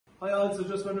Hi all, so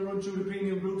just want to run through the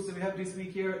premium groups that we have this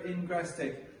week here in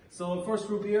Livestock. So first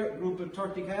group here, group of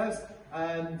 30 calves,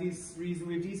 and this reason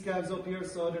we have these calves up here,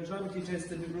 so they're genomically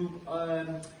tested in the group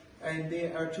and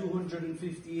they are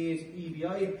 258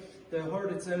 EBI. The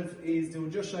herd itself is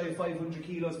doing just shy of 500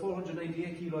 kilos,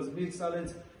 498 kilos of milk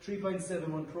solids,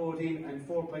 3.71 protein and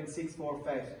 4.64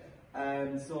 fat.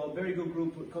 So a very good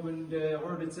group coming. The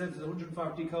herd itself is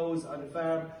 140 cows on the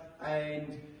farm,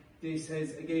 and this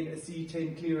has again a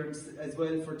C10 clearance as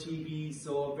well for TB,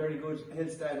 so very good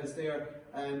health status there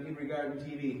in regard to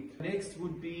TB. Next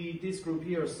would be this group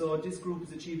here. So this group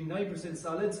is achieving 9%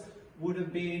 solids, would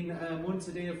have been once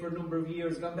a day for a number of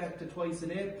years, gone back to twice a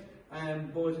day,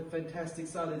 but fantastic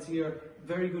solids here.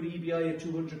 Very good EBI at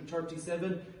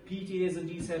 237. PTAs on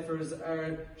these heifers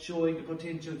are showing the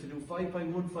potential to do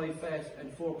 5.15 fat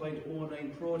and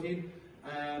 4.09 protein.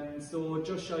 So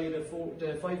just shy of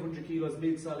the 500 kilos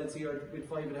milk solids here with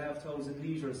 5,500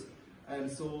 litres.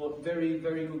 So very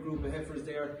good group of heifers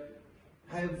there.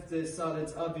 Have the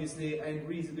solids obviously and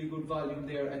reasonably good volume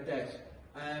there at that.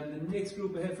 The next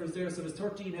group of heifers there, so there's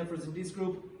 13 heifers in this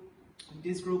group.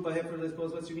 This group of heifers, I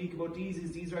suppose what's unique about these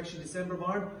is these are actually December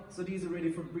born, so these are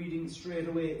ready for breeding straight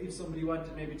away. If somebody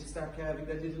wanted maybe to start calving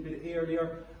that little bit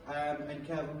earlier and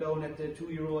calve them down at the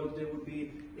 2-year-old, they would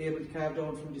be able to calve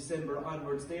down from December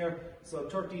onwards there. So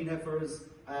 13 heifers,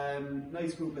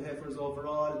 nice group of heifers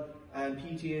overall.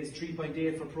 PTAs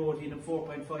 3.8 for protein and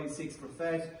 4.56 for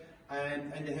fat.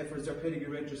 And the heifers are pedigree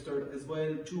registered as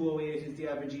well. 208 is the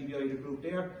average EBI of the group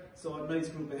there, so a nice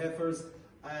group of heifers.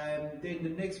 Then the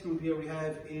next group here we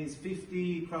have is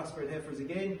 50 crossbred heifers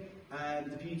again,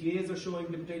 and the PTAs are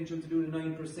showing the potential to do the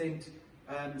 9%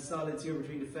 solids here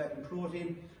between the fat and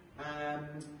protein.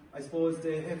 I suppose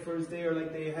the heifers there,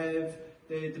 like they have,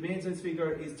 the main size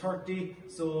figure is 30,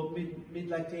 so mid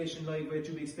lactation live weight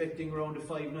you'll be expecting around the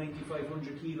 590,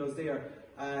 500 kilos there.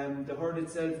 The herd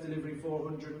itself delivering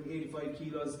 485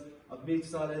 kilos of milk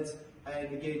solids,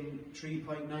 and again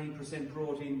 3.9%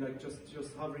 protein, like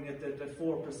just hovering at that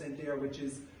 4% there, which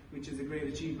is a great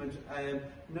achievement.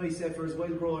 Nice heifers, well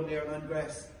grown there on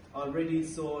grass already,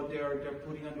 so they're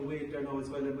putting on the weight there now as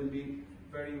well, and will be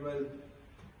very well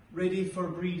ready for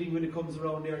breeding when it comes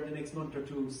around there in the next month or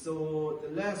two. So the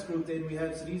last group then we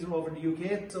have, so these are over in the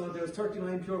UK, so there's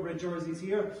 39 purebred jerseys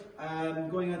here,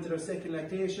 going on to their second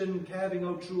lactation, calving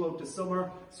out throughout the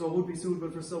summer, so it would be suitable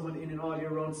for someone in an all year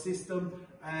round system.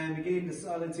 And again the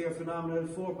solids here phenomenal,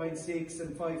 4.6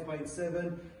 and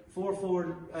 5.7,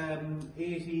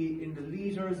 4.80 in the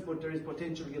litres, but there is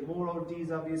potential to get more out of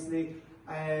these obviously.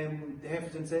 The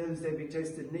heifers themselves, they've been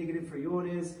tested negative for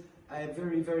iones. A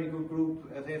very good group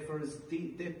of heifers,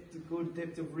 good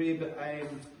depth of rib,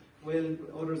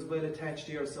 others well attached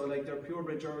here, so like they're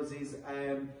purebred jerseys.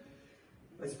 I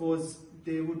suppose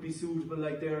they would be suitable,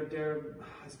 like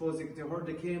I suppose the herd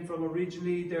they came from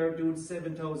originally, they're doing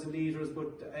 7,000 litres,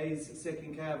 but as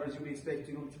second calvers you'll be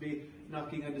expecting them to be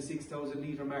knocking on the 6,000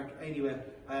 litre mark anyway.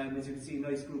 As you can see,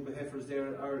 nice group of heifers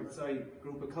there, or sorry,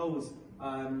 group of cows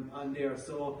on there.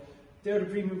 So they're the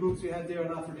premium groups we have there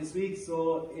on offer this week,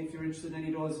 so if you're interested in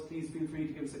any of those, please feel free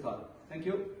to give us a call. Thank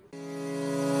you.